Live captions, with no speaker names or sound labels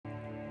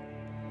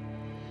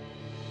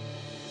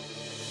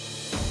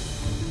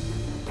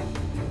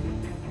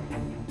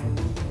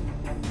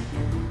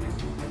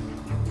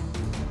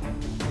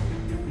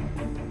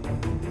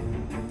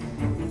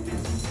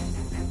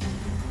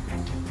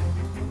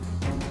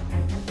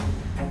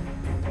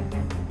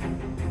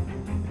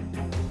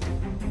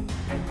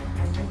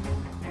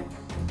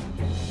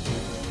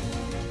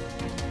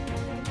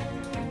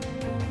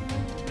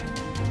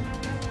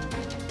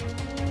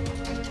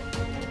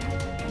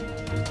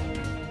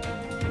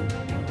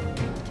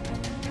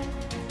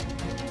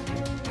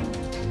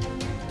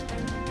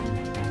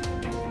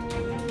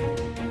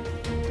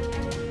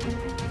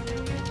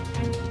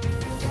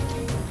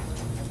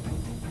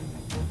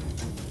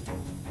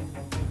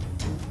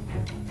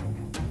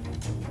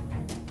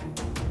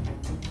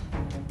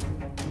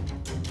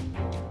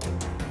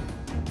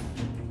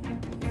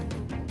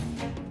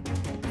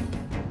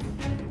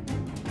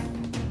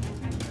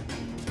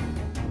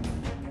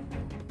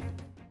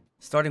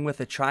Starting with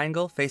a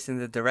triangle facing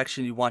the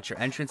direction you want your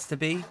entrance to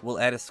be, we'll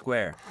add a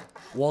square.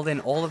 Wall in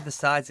all of the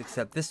sides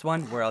except this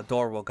one where our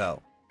door will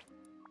go.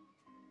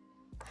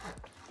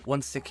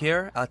 Once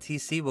secure, our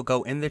TC will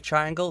go in the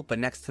triangle but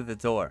next to the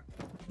door.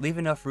 Leave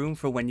enough room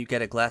for when you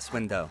get a glass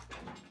window.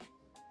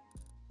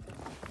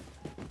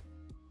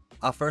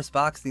 Our first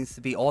box needs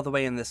to be all the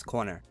way in this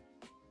corner.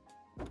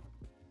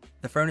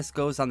 The furnace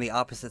goes on the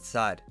opposite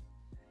side.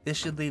 This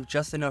should leave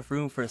just enough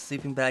room for a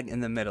sleeping bag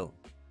in the middle.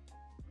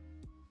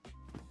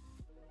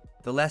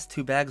 The last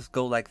two bags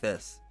go like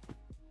this.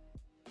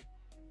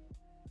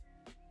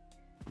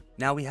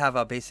 Now we have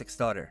our basic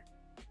starter.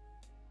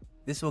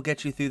 This will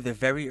get you through the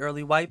very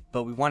early wipe,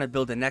 but we want to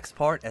build the next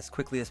part as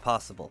quickly as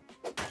possible.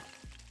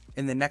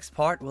 In the next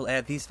part, we'll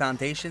add these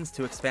foundations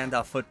to expand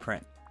our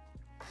footprint.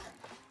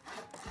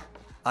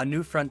 Our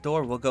new front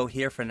door will go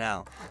here for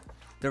now.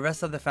 The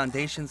rest of the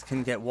foundations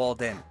can get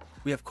walled in.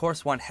 We of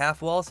course want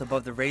half walls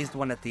above the raised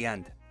one at the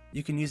end.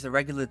 You can use a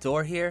regular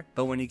door here,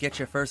 but when you get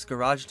your first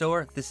garage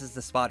door, this is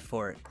the spot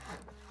for it.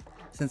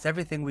 Since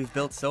everything we've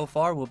built so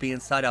far will be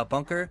inside our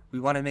bunker, we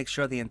want to make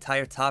sure the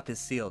entire top is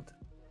sealed.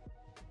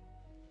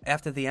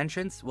 After the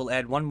entrance, we'll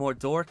add one more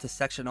door to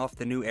section off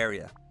the new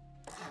area.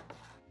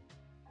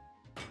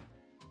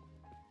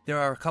 There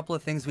are a couple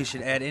of things we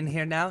should add in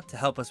here now to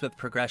help us with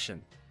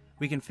progression.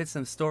 We can fit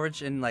some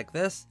storage in like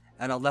this,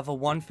 and our level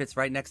 1 fits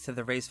right next to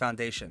the raised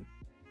foundation.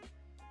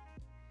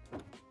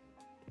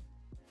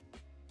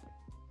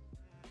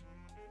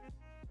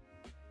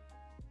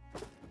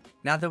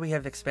 Now that we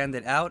have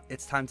expanded out,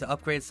 it's time to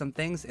upgrade some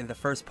things in the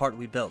first part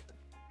we built.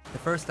 The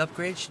first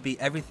upgrade should be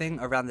everything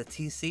around the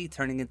TC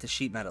turning into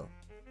sheet metal.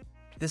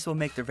 This will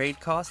make the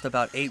raid cost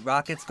about 8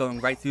 rockets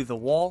going right through the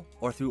wall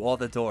or through all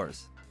the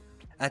doors.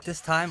 At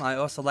this time, I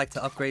also like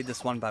to upgrade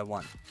this one by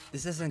one.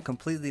 This isn't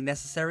completely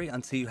necessary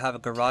until you have a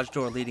garage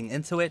door leading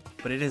into it,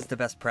 but it is the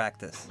best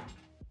practice.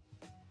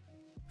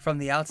 From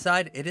the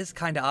outside, it is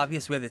kinda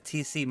obvious where the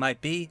TC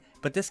might be,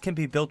 but this can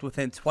be built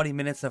within 20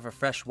 minutes of a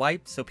fresh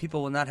wipe, so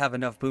people will not have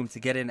enough boom to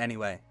get in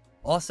anyway.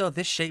 Also,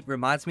 this shape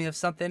reminds me of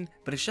something,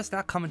 but it's just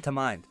not coming to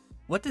mind.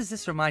 What does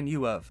this remind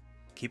you of?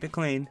 Keep it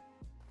clean.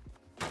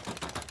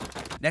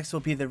 Next will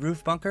be the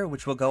roof bunker,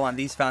 which will go on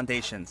these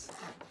foundations.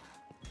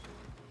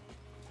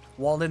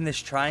 Wall in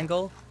this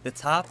triangle, the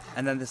top,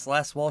 and then this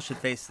last wall should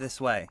face this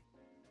way.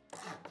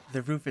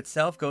 The roof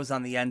itself goes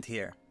on the end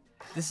here.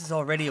 This is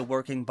already a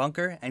working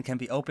bunker and can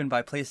be opened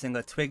by placing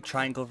a twig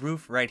triangle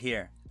roof right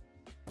here.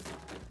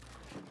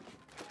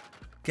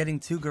 Getting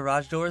 2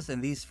 garage doors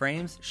in these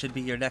frames should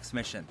be your next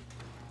mission.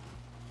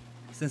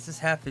 Since this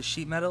half is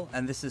sheet metal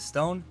and this is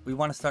stone, we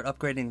want to start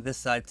upgrading this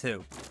side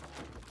too.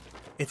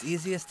 It's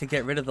easiest to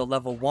get rid of the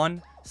level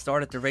 1,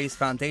 start at the raised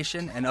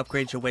foundation, and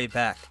upgrade your way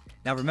back.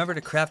 Now remember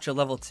to craft your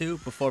level 2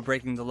 before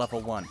breaking the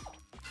level 1.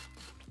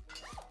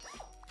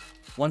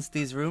 Once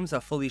these rooms are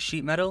fully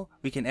sheet metal,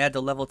 we can add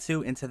the level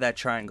 2 into that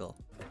triangle.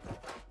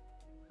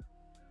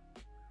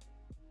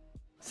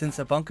 Since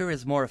a bunker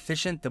is more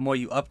efficient the more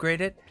you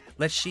upgrade it,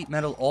 let's sheet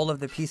metal all of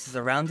the pieces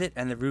around it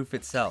and the roof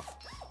itself.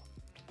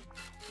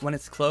 When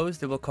it's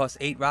closed, it will cost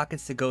 8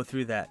 rockets to go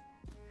through that.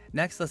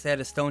 Next, let's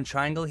add a stone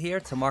triangle here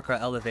to mark our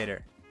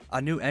elevator.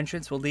 Our new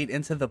entrance will lead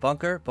into the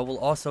bunker, but will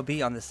also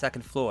be on the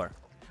 2nd floor.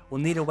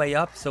 We'll need a way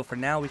up, so for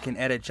now we can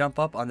add a jump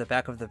up on the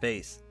back of the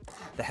base.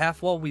 The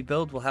half wall we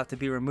build will have to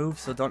be removed,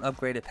 so don't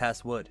upgrade it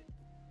past wood.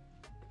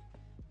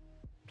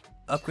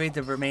 Upgrade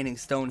the remaining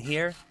stone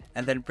here,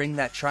 and then bring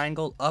that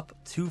triangle up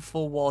 2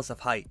 full walls of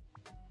height.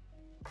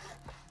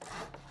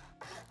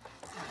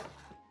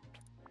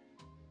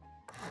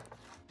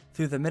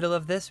 Through the middle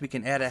of this, we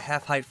can add a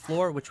half-height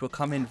floor, which will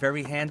come in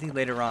very handy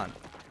later on.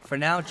 For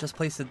now, just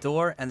place a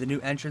door, and the new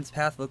entrance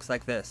path looks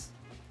like this.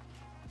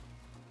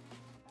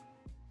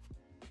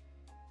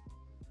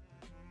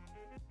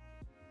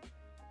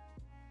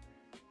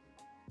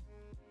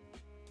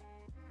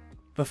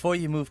 Before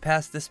you move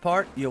past this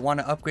part, you'll want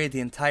to upgrade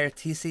the entire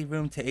TC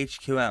room to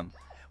HQM.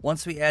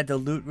 Once we add the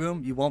loot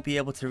room, you won't be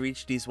able to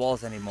reach these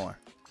walls anymore.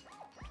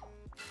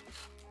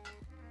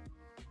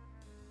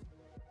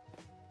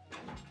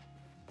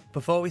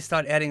 Before we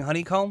start adding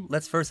Honeycomb,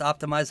 let's first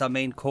optimize our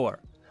main core.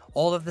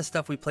 All of the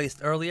stuff we placed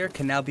earlier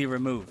can now be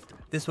removed.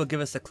 This will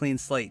give us a clean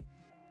slate.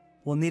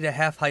 We'll need a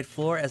half-height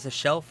floor as a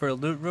shelf for a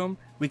loot room.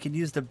 We can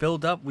use the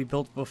build-up we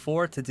built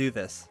before to do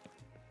this.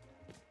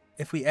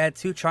 If we add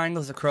 2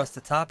 triangles across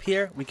the top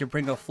here, we can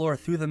bring a floor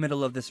through the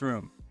middle of this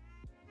room.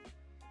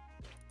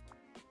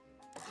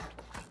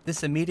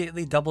 This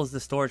immediately doubles the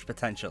storage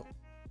potential.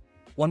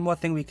 One more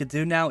thing we could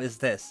do now is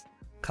this.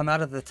 Come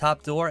out of the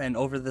top door and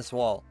over this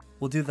wall.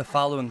 We'll do the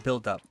following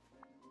build-up.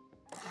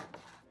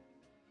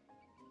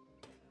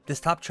 This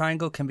top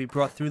triangle can be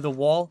brought through the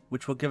wall,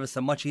 which will give us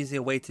a much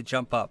easier way to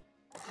jump up.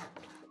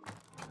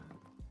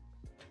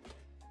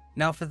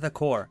 Now for the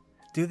core.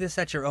 Do this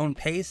at your own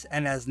pace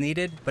and as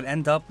needed, but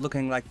end up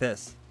looking like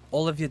this.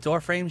 All of your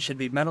door frames should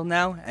be metal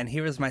now, and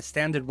here is my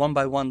standard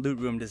 1x1 loot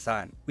room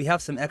design. We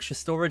have some extra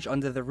storage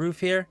under the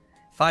roof here,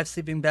 5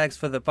 sleeping bags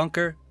for the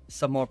bunker,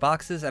 some more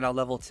boxes, and our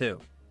level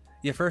 2.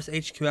 Your first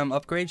HQM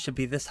upgrade should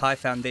be this high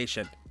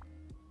foundation.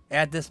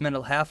 Add this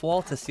metal half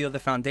wall to seal the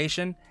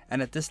foundation,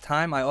 and at this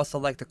time I also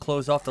like to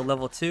close off the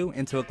level 2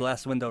 into a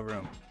glass window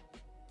room.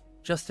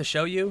 Just to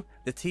show you,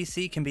 the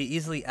TC can be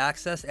easily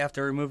accessed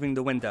after removing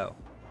the window.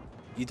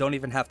 You don't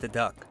even have to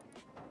duck.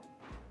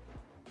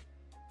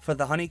 For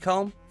the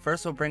honeycomb,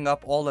 first we'll bring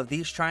up all of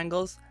these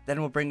triangles, then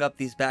we'll bring up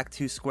these back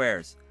 2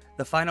 squares.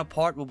 The final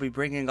part will be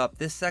bringing up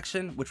this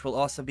section, which will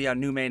also be our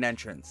new main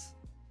entrance.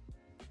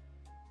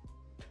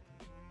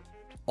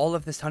 All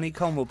of this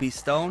honeycomb will be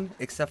stone,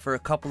 except for a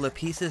couple of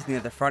pieces near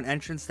the front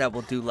entrance that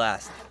will do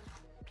last.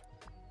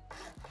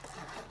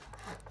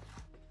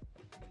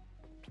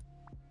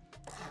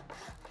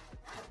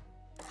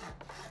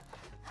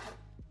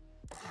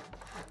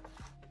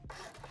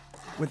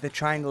 With the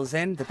triangles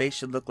in, the base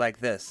should look like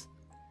this.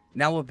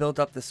 Now we'll build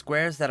up the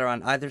squares that are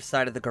on either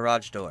side of the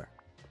garage door.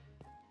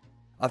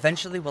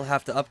 Eventually we'll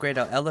have to upgrade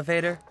our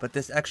elevator, but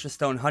this extra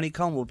stone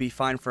honeycomb will be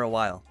fine for a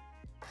while.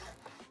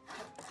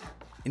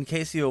 In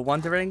case you were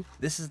wondering,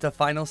 this is the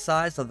final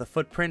size of the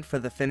footprint for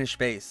the finished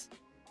base.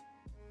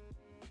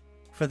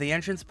 For the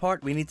entrance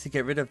part, we need to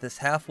get rid of this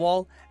half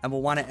wall, and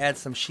we'll want to add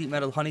some sheet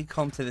metal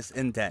honeycomb to this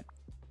indent.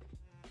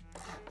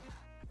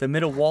 The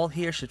middle wall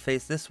here should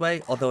face this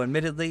way, although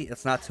admittedly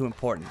it's not too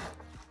important.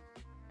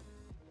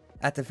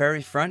 At the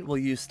very front we'll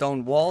use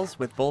stone walls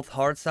with both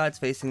hard sides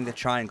facing the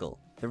triangle.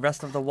 The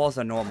rest of the walls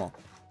are normal.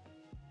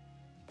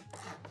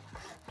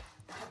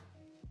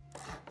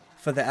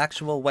 For the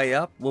actual way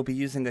up, we'll be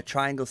using a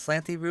triangle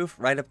slanty roof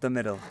right up the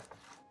middle.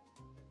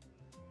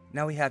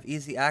 Now we have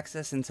easy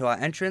access into our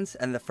entrance,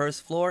 and the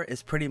first floor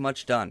is pretty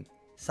much done,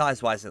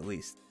 size-wise at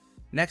least.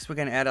 Next we're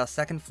going to add our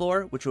second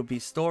floor, which will be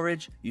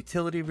storage,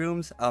 utility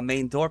rooms, our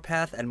main door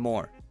path, and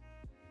more.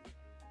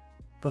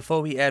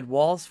 Before we add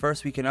walls,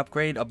 first we can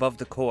upgrade above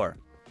the core.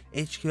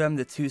 HQM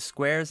the 2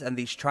 squares and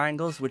these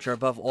triangles, which are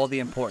above all the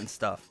important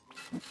stuff.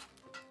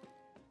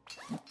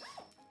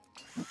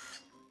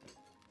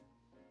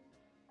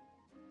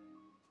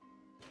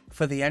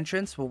 For the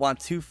entrance, we'll want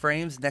 2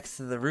 frames next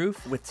to the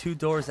roof with 2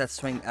 doors that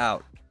swing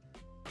out.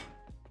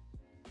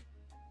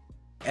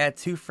 Add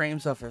 2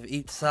 frames off of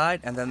each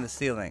side and then the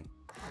ceiling.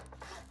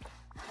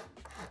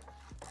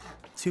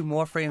 2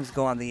 more frames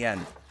go on the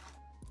end.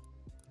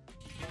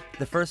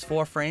 The first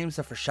 4 frames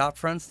are for shop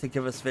fronts to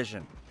give us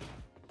vision.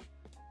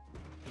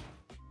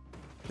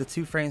 The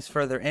 2 frames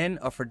further in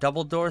are for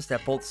double doors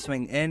that both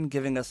swing in,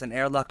 giving us an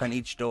airlock on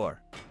each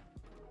door.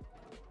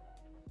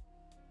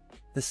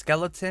 The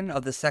skeleton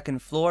of the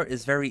second floor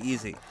is very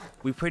easy.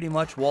 We pretty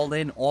much wall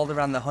in all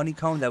around the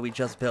honeycomb that we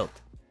just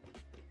built.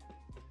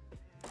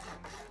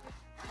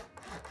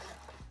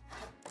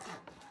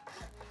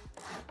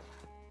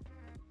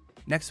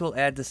 Next we'll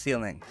add the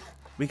ceiling.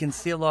 We can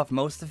seal off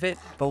most of it,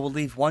 but we'll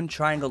leave one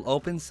triangle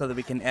open so that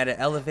we can add an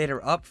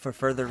elevator up for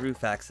further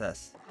roof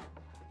access.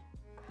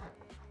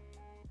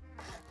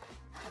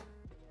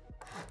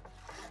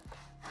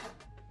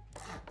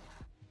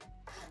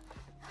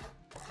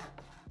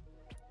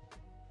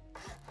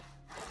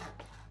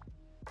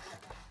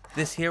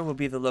 This here will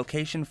be the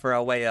location for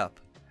our way up.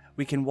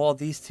 We can wall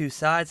these 2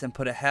 sides and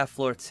put a half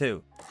floor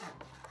too.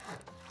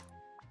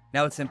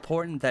 Now it's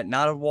important that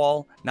not a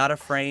wall, not a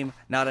frame,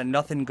 not a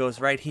nothing goes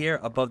right here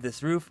above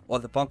this roof, or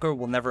the bunker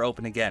will never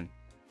open again.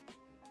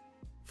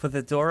 For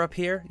the door up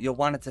here, you'll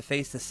want it to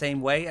face the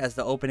same way as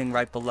the opening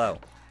right below.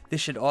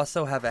 This should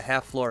also have a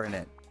half floor in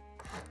it.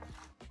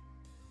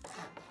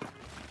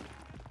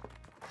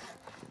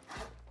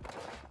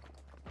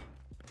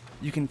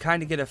 You can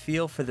kinda get a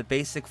feel for the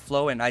basic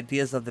flow and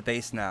ideas of the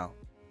base now.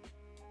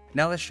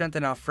 Now let's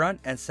strengthen our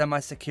front and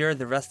semi-secure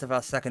the rest of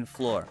our second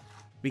floor.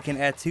 We can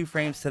add 2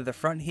 frames to the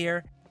front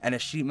here, and a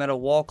sheet metal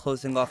wall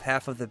closing off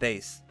half of the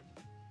base.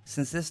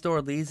 Since this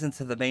door leads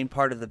into the main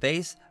part of the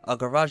base, a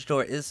garage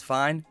door is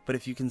fine, but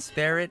if you can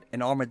spare it,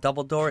 an armored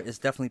double door is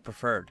definitely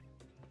preferred.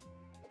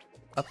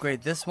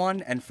 Upgrade this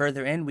one, and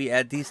further in we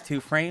add these 2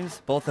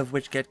 frames, both of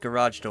which get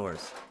garage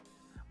doors.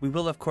 We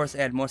will of course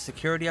add more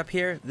security up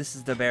here, this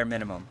is the bare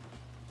minimum.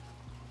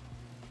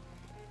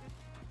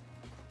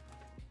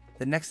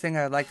 The next thing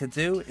I'd like to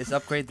do is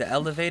upgrade the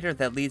elevator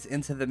that leads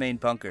into the main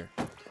bunker.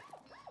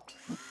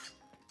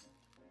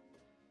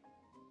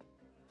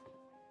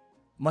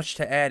 Much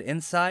to add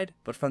inside,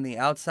 but from the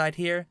outside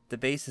here, the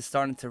base is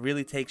starting to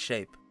really take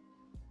shape.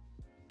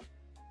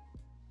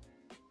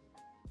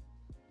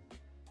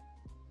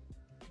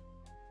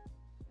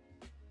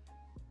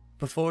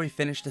 Before we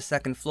finish the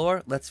second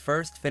floor, let's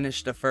first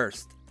finish the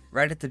first.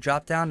 Right at the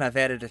drop down, I've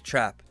added a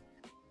trap.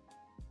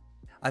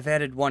 I've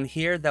added one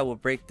here that will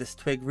break this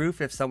twig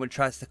roof if someone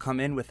tries to come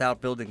in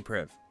without building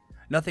priv.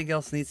 Nothing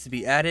else needs to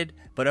be added,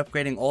 but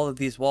upgrading all of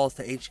these walls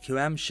to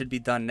HQM should be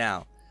done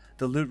now.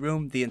 The loot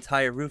room, the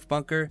entire roof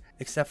bunker,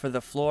 except for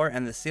the floor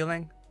and the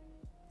ceiling,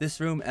 this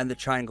room and the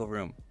triangle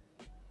room.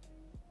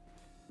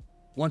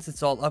 Once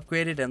it's all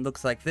upgraded and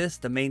looks like this,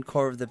 the main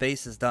core of the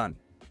base is done.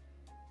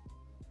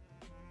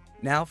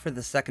 Now for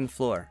the second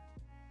floor.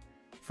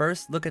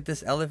 First, look at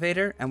this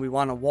elevator, and we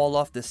want to wall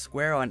off this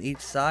square on each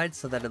side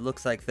so that it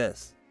looks like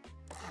this.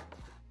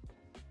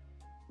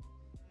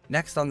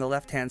 Next, on the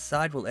left hand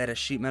side, we'll add a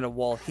sheet metal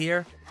wall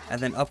here,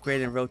 and then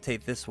upgrade and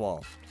rotate this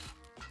wall.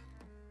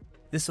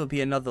 This will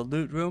be another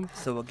loot room,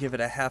 so we'll give it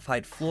a half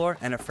height floor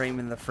and a frame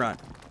in the front.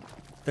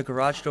 The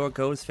garage door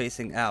goes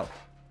facing out.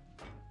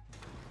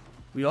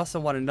 We also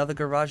want another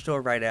garage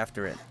door right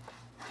after it.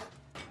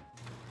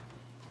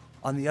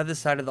 On the other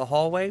side of the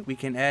hallway, we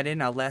can add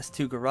in our last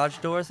two garage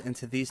doors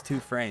into these two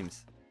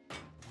frames.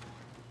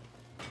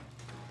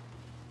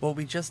 What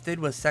we just did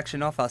was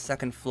section off our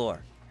second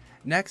floor.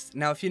 Next,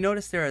 now if you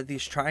notice there are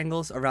these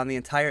triangles around the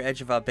entire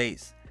edge of our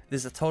base.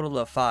 There's a total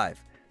of 5.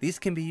 These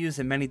can be used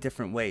in many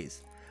different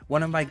ways.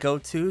 One of my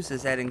go-tos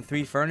is adding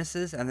 3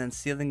 furnaces and then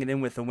sealing it in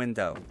with a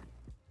window.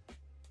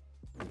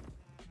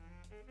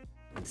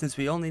 Since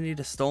we only need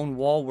a stone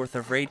wall worth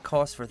of raid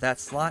cost for that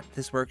slot,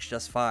 this works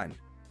just fine.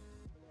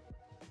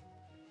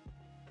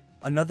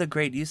 Another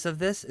great use of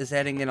this is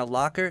adding in a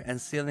locker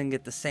and sealing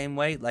it the same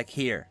way like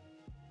here.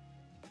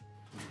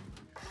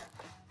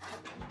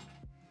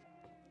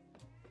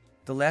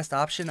 The last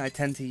option I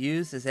tend to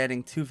use is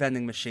adding 2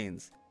 vending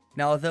machines.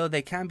 Now although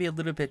they can be a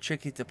little bit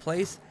tricky to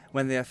place,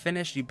 when they are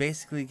finished you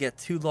basically get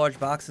 2 large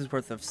boxes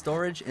worth of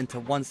storage into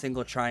one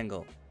single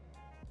triangle.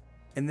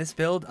 In this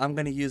build I'm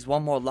going to use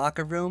 1 more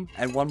locker room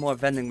and 1 more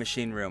vending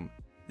machine room.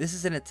 This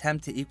is an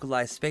attempt to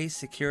equalize space,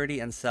 security,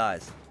 and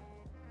size.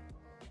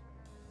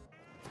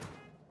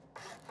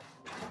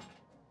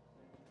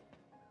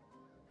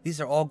 These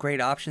are all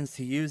great options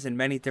to use in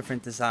many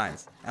different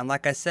designs, and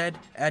like I said,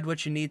 add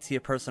what you need to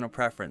your personal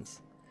preference.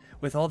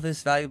 With all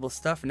this valuable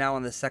stuff now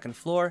on the second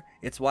floor,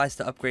 it's wise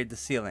to upgrade the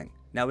ceiling.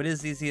 Now it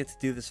is easier to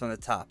do this from the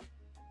top.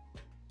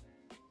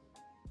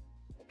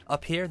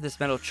 Up here, this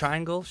metal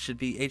triangle should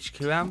be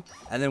HQM,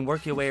 and then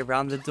work your way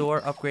around the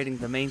door, upgrading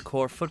the main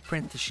core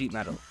footprint to sheet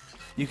metal.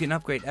 You can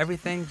upgrade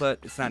everything, but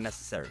it's not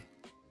necessary.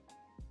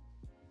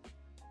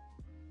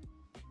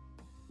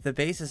 The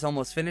base is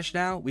almost finished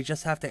now, we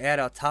just have to add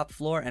our top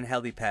floor and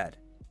helipad.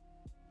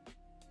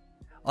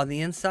 On the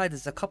inside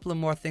there's a couple of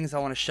more things I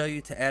want to show you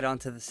to add on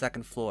to the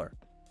second floor.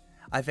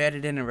 I've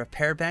added in a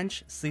repair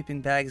bench, sleeping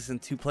bags in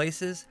 2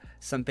 places,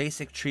 some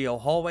basic trio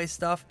hallway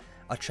stuff,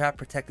 a trap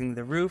protecting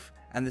the roof,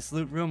 and this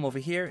loot room over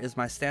here is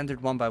my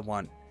standard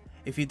 1x1.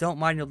 If you don't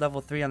mind your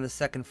level 3 on the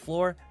second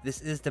floor,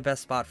 this is the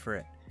best spot for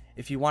it.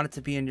 If you want it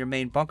to be in your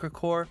main bunker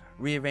core,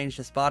 rearrange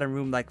this bottom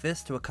room like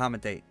this to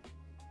accommodate.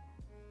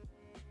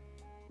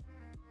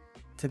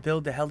 To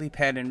build the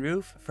Heli-Pad and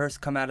Roof, first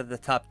come out of the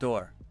top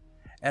door.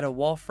 Add a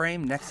wall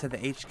frame next to the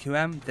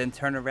HQM, then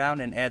turn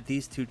around and add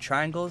these 2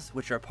 triangles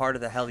which are part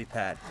of the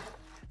helipad.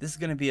 This is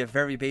going to be a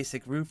very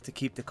basic roof to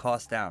keep the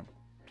cost down.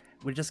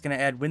 We're just going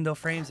to add window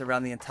frames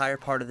around the entire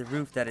part of the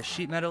roof that is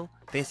sheet metal,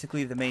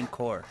 basically the main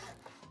core.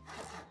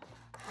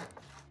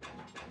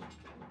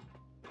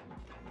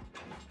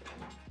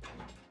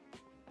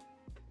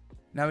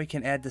 Now we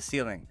can add the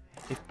ceiling.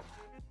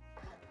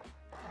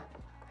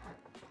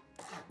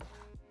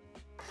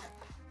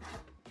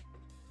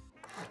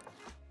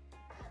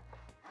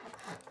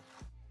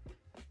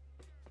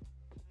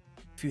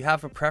 If you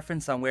have a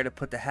preference on where to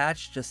put the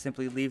hatch, just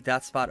simply leave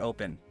that spot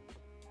open.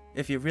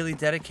 If you're really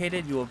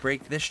dedicated, you will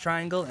break this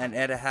triangle and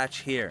add a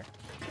hatch here.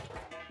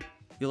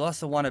 You'll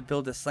also want to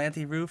build a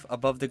slanty roof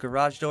above the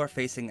garage door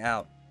facing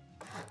out.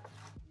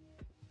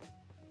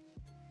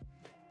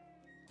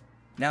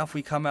 Now if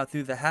we come out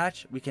through the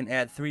hatch, we can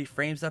add 3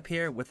 frames up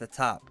here with a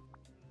top.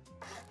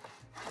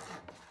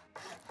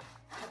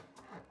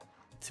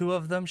 2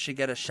 of them should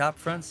get a shop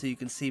front so you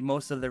can see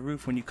most of the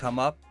roof when you come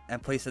up,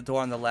 and place a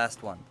door on the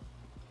last one.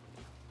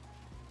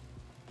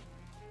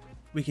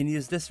 We can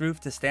use this roof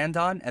to stand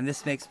on, and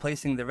this makes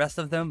placing the rest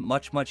of them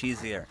much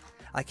easier.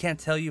 I can't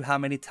tell you how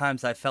many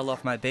times I fell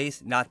off my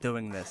base not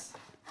doing this.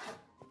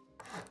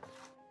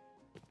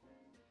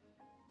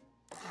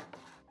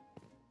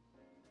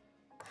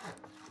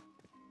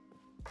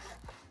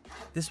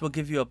 This will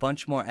give you a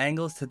bunch more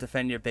angles to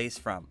defend your base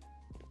from.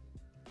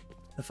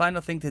 The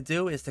final thing to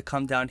do is to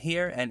come down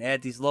here and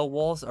add these low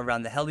walls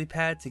around the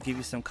helipad to give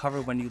you some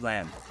cover when you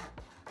land.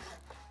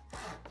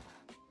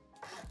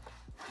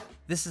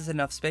 This is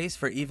enough space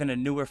for even a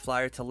newer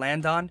flyer to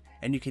land on,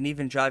 and you can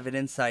even drive it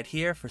inside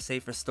here for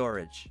safer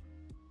storage.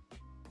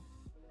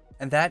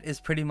 And that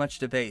is pretty much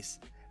the base.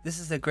 This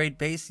is a great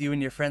base you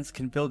and your friends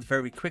can build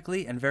very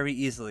quickly and very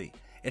easily.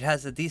 It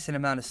has a decent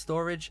amount of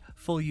storage,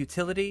 full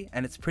utility,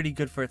 and it's pretty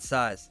good for its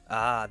size.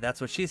 Ah,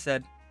 that's what she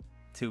said.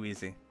 Too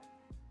easy.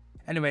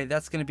 Anyway,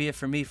 that's going to be it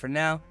for me for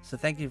now, so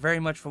thank you very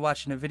much for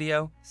watching the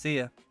video. See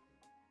ya.